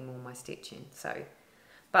predominantly more my stitching. So,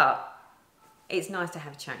 but it's nice to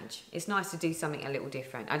have change. It's nice to do something a little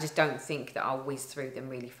different. I just don't think that I'll whiz through them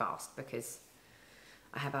really fast because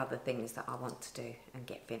I have other things that I want to do and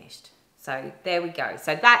get finished. So there we go.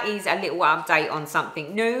 So that is a little update on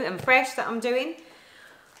something new and fresh that I'm doing.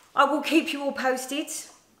 I will keep you all posted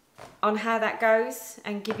on how that goes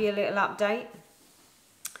and give you a little update.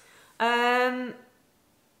 I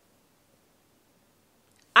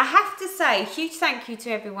have to say, huge thank you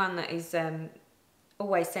to everyone that is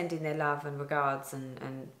always sending their love and regards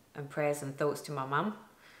and prayers and thoughts to my mum.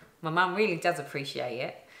 My mum really does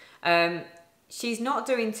appreciate it. She's not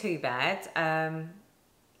doing too bad.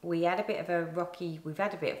 We've had a bit of a rocky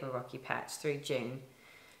patch through June,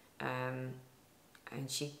 and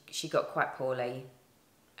she got quite poorly,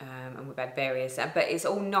 and we've had various, but it's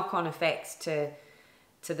all knock-on effects to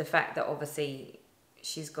the fact that obviously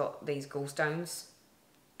she's got these gallstones,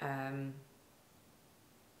 and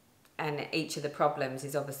each of the problems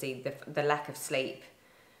is obviously the lack of sleep.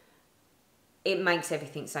 It makes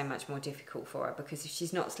everything so much more difficult for her, because if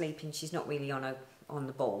she's not sleeping, she's not really on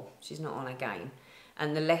the ball. She's not on a game.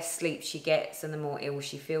 And the less sleep she gets and the more ill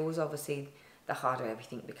she feels, obviously, the harder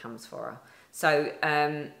everything becomes for her. So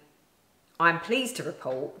I'm pleased to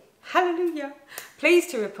report, hallelujah, pleased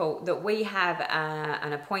to report that we have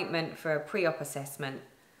an appointment for a pre-op assessment,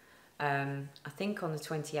 I think on the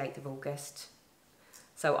 28th of August.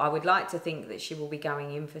 So I would like to think that she will be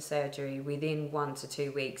going in for surgery within 1 to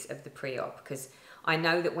 2 weeks of the pre-op, because I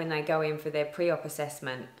know that when they go in for their pre-op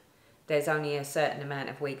assessment, there's only a certain amount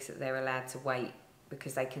of weeks that they're allowed to wait,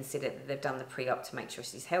 because they consider that they've done the pre-op to make sure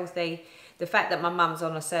she's healthy. The fact that my mum's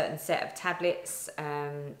on a certain set of tablets,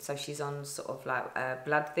 so she's on sort of like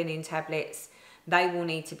blood thinning tablets, they will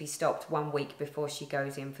need to be stopped 1 week before she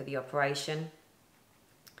goes in for the operation,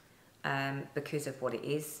 because of what it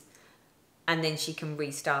is. And then she can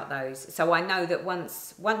restart those. So I know that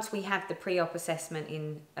once we have the pre-op assessment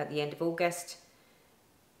in at the end of August,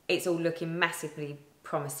 it's all looking massively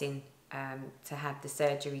promising to have the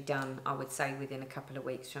surgery done, I would say, within a couple of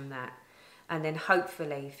weeks from that. And then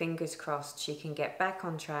hopefully, fingers crossed, she can get back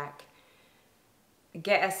on track,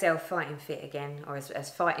 get herself fighting fit again, or as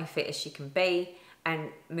fighting fit as she can be, and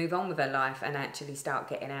move on with her life and actually start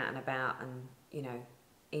getting out and about and, you know,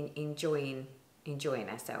 enjoying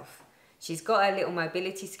herself. She's got a little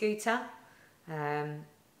mobility scooter,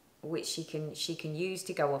 which she can use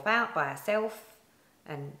to go off out by herself,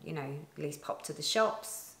 and, you know, at least pop to the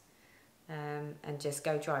shops, and just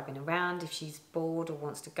go driving around if she's bored or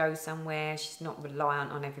wants to go somewhere. She's not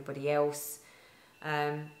reliant on everybody else.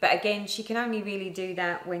 But again, she can only really do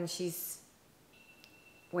that when she's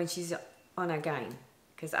on her game,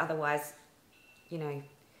 because otherwise, you know,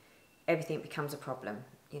 everything becomes a problem.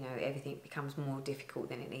 You know, everything becomes more difficult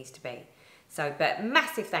than it needs to be. So, but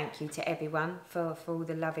massive thank you to everyone for all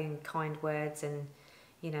the loving, kind words and,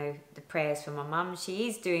 you know, the prayers for my mum. She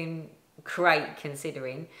is doing great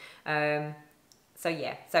considering. So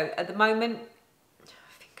yeah, so at the moment,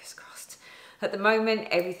 fingers crossed, at the moment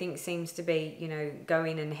everything seems to be, you know,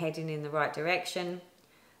 going and heading in the right direction.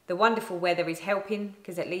 The wonderful weather is helping,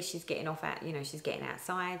 because at least she's getting off out, you know, she's getting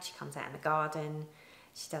outside, she comes out in the garden,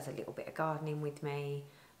 she does a little bit of gardening with me.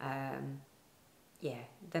 Yeah,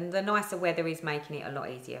 the nicer weather is making it a lot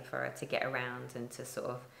easier for her to get around and to sort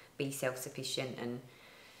of be self-sufficient and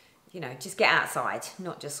you know, just get outside,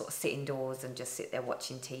 not just sort of sit indoors and just sit there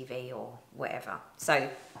watching TV or whatever. So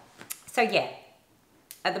yeah,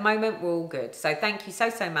 at the moment we're all good. So thank you so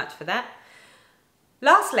much for that.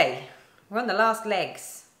 Lastly, we're on the last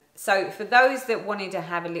legs. So for those that wanted to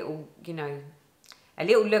have a little, you know, a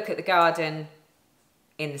little look at the garden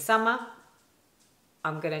in the summer,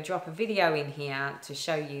 I'm going to drop a video in here to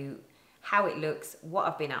show you how it looks, what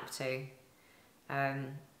I've been up to.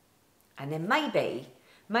 And then maybe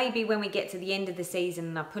when we get to the end of the season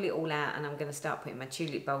and I pull it all out and I'm going to start putting my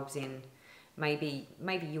tulip bulbs in, maybe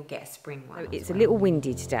you'll get a spring one. So it's a little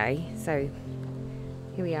windy today, so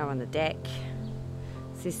here we are on the deck.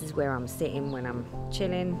 So this is where I'm sitting when I'm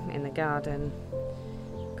chilling in the garden.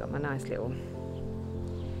 Got my nice little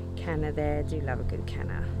canna there. Do love a good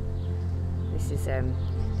canna. This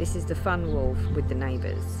is the fun wall with the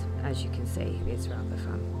neighbours. As you can see, it's rather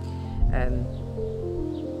fun.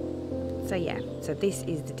 So yeah, so this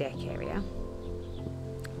is the deck area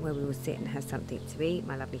where we will sit and have something to eat.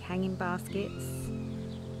 My lovely hanging baskets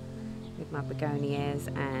with my begonias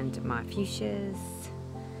and my fuchsias.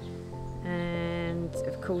 And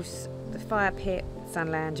of course the fire pit,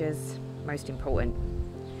 sun loungers, most important.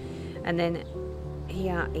 And then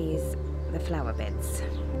here is the flower beds.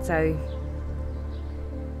 So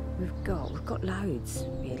we've got loads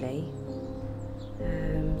really.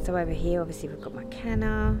 So over here obviously we've got my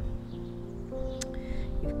canna,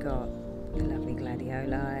 we've got the lovely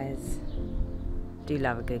gladiolis. Do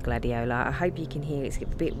love a good gladiola. I hope you can hear it's a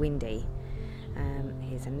bit windy.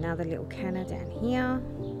 Here's another little canna down here,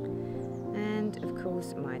 and of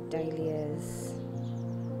course my dahlias,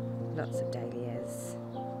 lots of dahlias.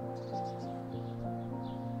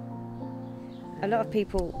 A lot of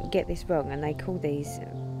people get this wrong and they call these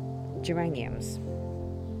geraniums.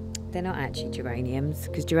 They're not actually geraniums,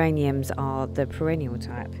 because geraniums are the perennial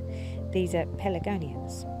type. These are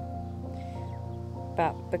pelargoniums.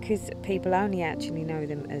 But because people only actually know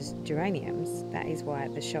them as geraniums, that is why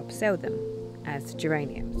the shops sell them as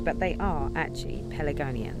geraniums. But they are actually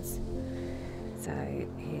pelargoniums. So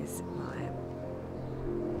here's my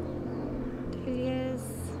dahlias.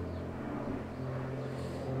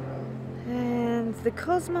 And the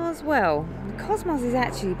cosmos, well, the cosmos has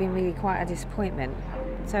actually been really quite a disappointment.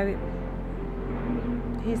 So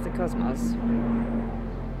here's the cosmos.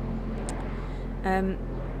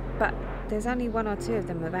 But there's only one or two of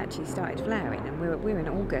them have actually started flowering, and we're in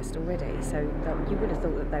August already, so you would have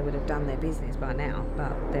thought that they would have done their business by now,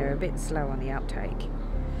 but they're a bit slow on the uptake.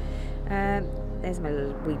 There's my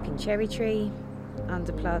little weeping cherry tree,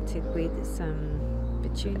 underplanted with some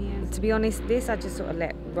petunias. To be honest, this I just sort of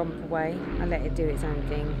let romp away. I let it do its own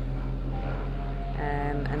thing.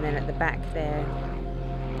 And then at the back there,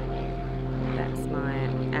 that's my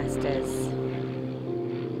asters.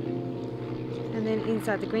 And then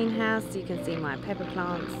inside the greenhouse you can see my pepper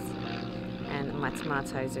plants, and my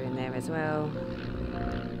tomatoes are in there as well.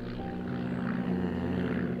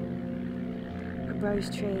 A rose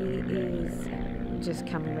tree is just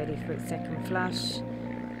coming ready for its second flush.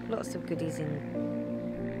 Lots of goodies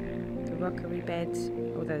in the rockery bed,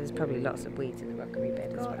 although there's probably lots of weeds in the rockery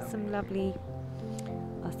bed as well. Got some lovely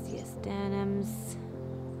osteosternums,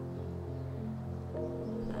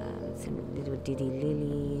 some little diddy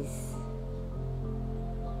lilies,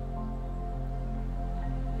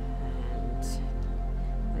 and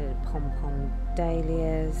little pom-pom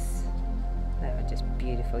dahlias. They are just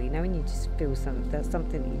beautiful. You know when you just feel something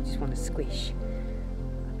that you just want to squish.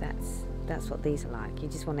 That's what these are like. You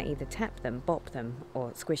just want to either tap them, bop them,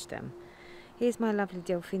 or squish them. Here's my lovely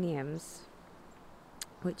delphiniums,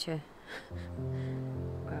 which are,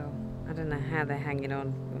 well, I don't know how they're hanging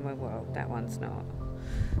on. Well, that one's not.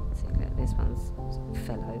 See, look, this one's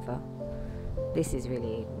fell over. This is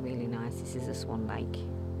really, really nice. This is a Swan Lake.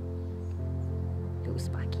 Little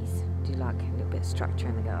spikies. Do you like a little bit of structure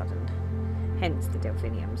in the garden? Hence the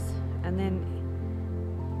delphiniums. And then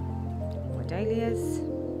more dahlias.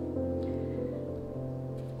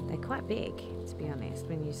 They're quite big, to be honest,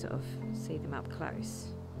 when you sort of see them up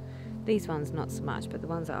close. These ones not so much, but the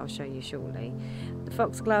ones that I'll show you shortly. The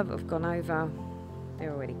foxglove have gone over.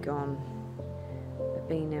 They're already gone.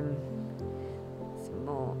 Verbena, some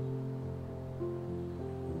more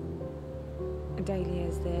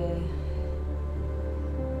dahlias there.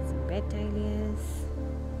 Some red dahlias.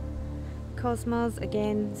 Cosmos,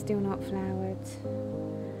 again, still not flowered.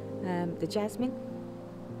 The jasmine.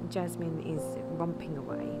 Jasmine is romping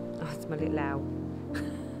away. Oh, it's my little owl.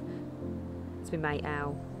 It's my mate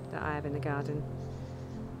owl that I have in the garden.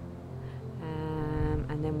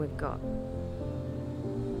 And then we've got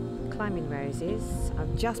climbing roses.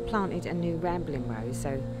 I've just planted a new rambling rose,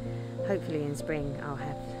 so hopefully in spring I'll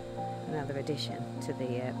have another addition to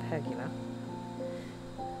the pergola.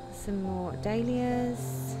 Some more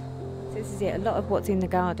dahlias. So this is it. A lot of what's in the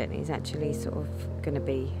garden is actually sort of going to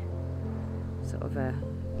be sort of a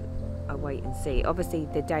wait and see. Obviously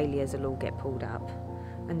the dahlias will all get pulled up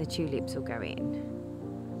and the tulips will go in.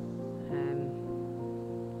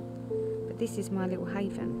 But this is my little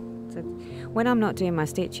haven. So when I'm not doing my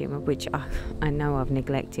stitching, which I know I've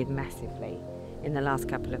neglected massively in the last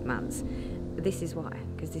couple of months, this is why,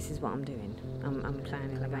 because this is what I'm doing. I'm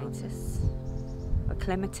planning a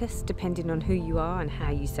clematis, depending on who you are and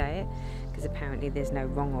how you say it, because apparently there's no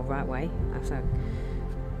wrong or right way. So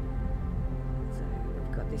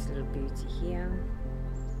we've got this little beauty here,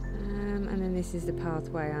 and then this is the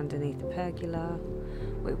pathway underneath the pergola.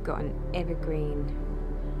 We've got an evergreen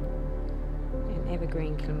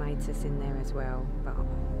clematis in there as well, but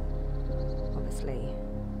obviously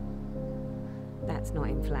that's not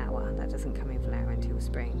in flower. That doesn't come in flower until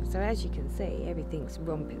spring. So as you can see, everything's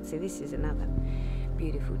romping. See, this is another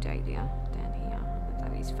beautiful dahlia down here.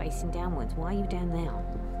 Although he's facing downwards. Why are you down there?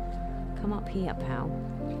 Come up here, pal.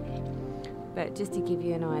 But just to give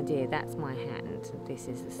you an idea, that's my hand. This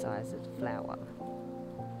is the size of the flower.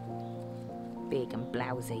 Big and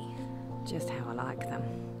blousy. Just how I like them.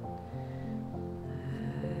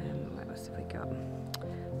 What else have we got?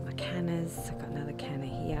 My cannas. I've got another canna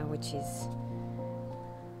here, which is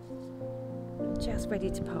just ready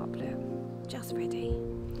to pop, look. Just ready.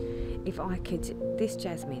 If I could, this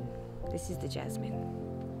jasmine, this is the jasmine.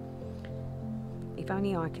 If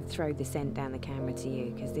only I could throw the scent down the camera to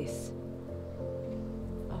you, because this,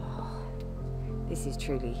 oh, this is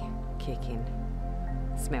truly kicking,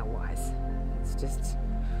 smell-wise. It's just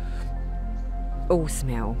all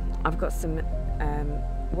smell. I've got some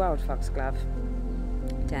wild foxglove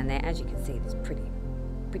down there. As you can see, it's pretty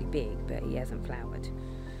big, but he hasn't flowered.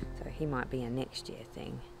 So he might be a next year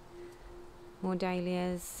thing. More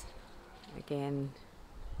dahlias. Again,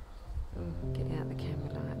 oh, get out the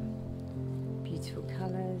camera light. Beautiful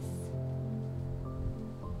colours.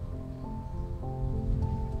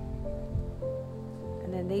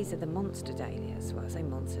 And then these are the monster dahlias. Well, I say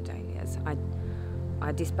monster dahlias.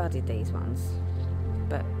 I disbudded these ones,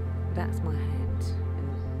 but that's my hand,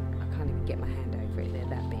 and I can't even get my hand over it. They're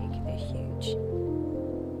that big. They're huge.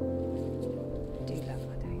 I do love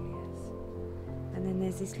my dahlias. And then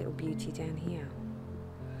there's this little beauty down here.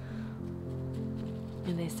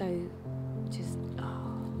 And they're so just,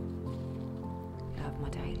 oh, love my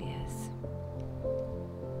dahlias.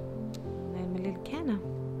 And then my little canna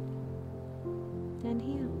down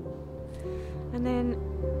here. And then,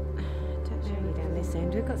 don't show you down this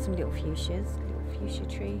end, we've got some little fuchsias, little fuchsia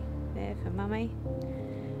tree there for Mummy.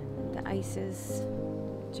 The aces,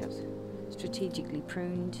 which I've strategically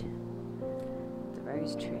pruned. The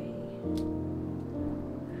rose tree.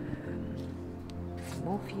 Some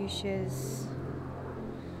more fuchsias.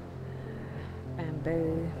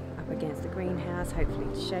 Bamboo up against the greenhouse, hopefully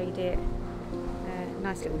to shade it.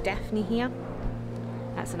 Nice little Daphne here.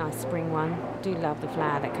 That's a nice spring one. Do love the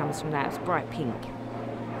flower that comes from that. It's bright pink.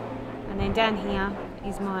 And then down here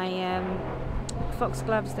is my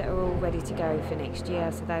foxgloves that are all ready to go for next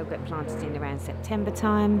year, so they'll get planted in around September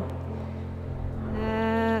time.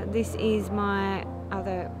 This is my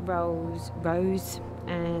other rose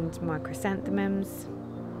and my chrysanthemums,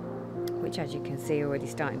 which as you can see are already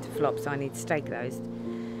starting to flop, so I need to stake those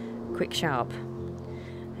quick sharp.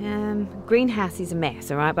 Greenhouse is a mess,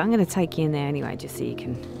 alright, but I'm going to take you in there anyway just so you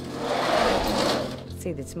can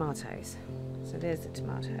see the tomatoes. So there's the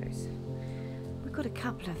tomatoes. We've got a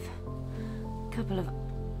couple of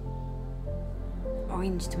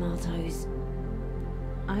orange tomatoes.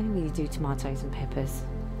 I only really do tomatoes and peppers.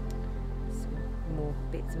 Some more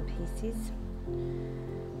bits and pieces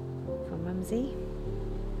from Mumsy.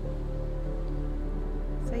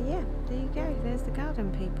 So yeah, there you go, there's the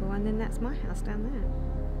garden, people, and then that's my house down there.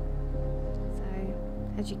 So,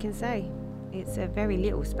 as you can see, it's a very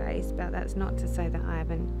little space, but that's not to say that I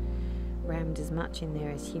haven't rammed as much in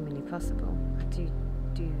there as humanly possible. I do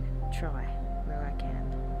try where I can.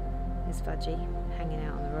 There's Fudgy hanging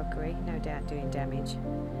out on the rockery, no doubt doing damage,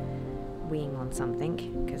 weeing on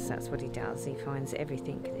something, because that's what he does. He finds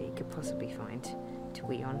everything that he could possibly find to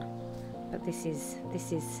wee on. But this is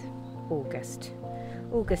August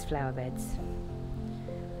flower beds.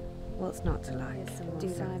 What's not to like? Some more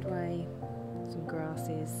sideway, some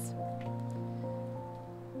grasses,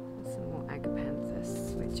 and some more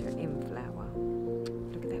agapanthus, which are in flower.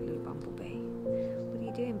 Look at that little bumblebee. What are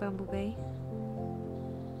you doing, bumblebee?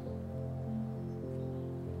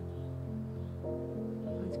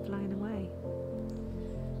 Oh, it's flying away.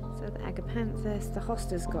 So the agapanthus. The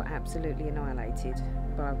hostas got absolutely annihilated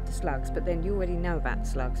by the slugs, but then you already know about the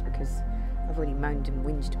slugs because I've already moaned and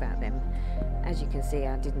whinged about them. As you can see,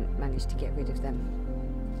 I didn't manage to get rid of them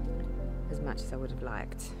as much as I would have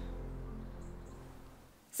liked.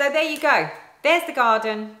 So there you go. There's the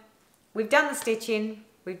garden. We've done the stitching.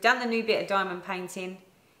 We've done the new bit of diamond painting.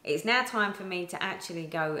 It's now time for me to actually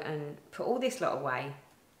go and put all this lot away,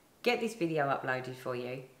 get this video uploaded for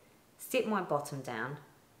you, sit my bottom down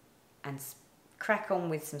and crack on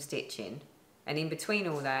with some stitching. And in between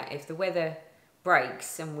all that, if the weather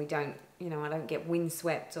breaks and we don't, you know, I don't get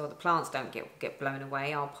windswept or the plants don't get blown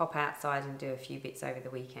away, I'll pop outside and do a few bits over the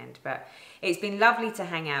weekend. But it's been lovely to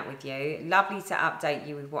hang out with you, lovely to update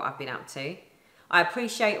you with what I've been up to. I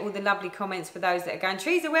appreciate all the lovely comments for those that are going,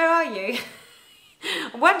 Teresa, where are you?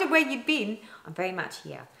 I wondered where you'd been. I'm very much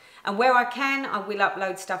here. And where I can, I will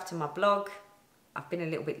upload stuff to my blog. I've been a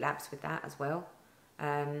little bit lapsed with that as well.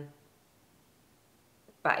 But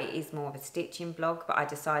it is more of a stitching blog. But I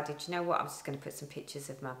decided, you know what, I'm just going to put some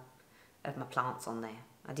pictures of my plants on there.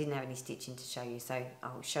 I didn't have any stitching to show you, so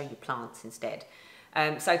I'll show you plants instead.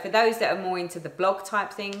 So for those that are more into the blog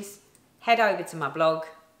type things, head over to my blog.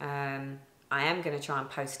 I am going to try and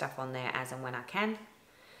post stuff on there as and when I can.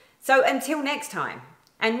 So until next time,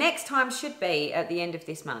 and next time should be at the end of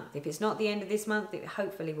this month. If it's not the end of this month, it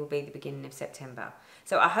hopefully will be the beginning of September.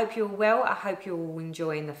 So I hope you're well. I hope you're all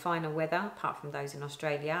enjoying the finer weather, apart from those in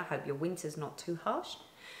Australia. I hope your winter's not too harsh.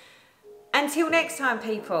 Until next time,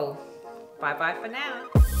 people. Bye-bye for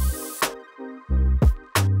now.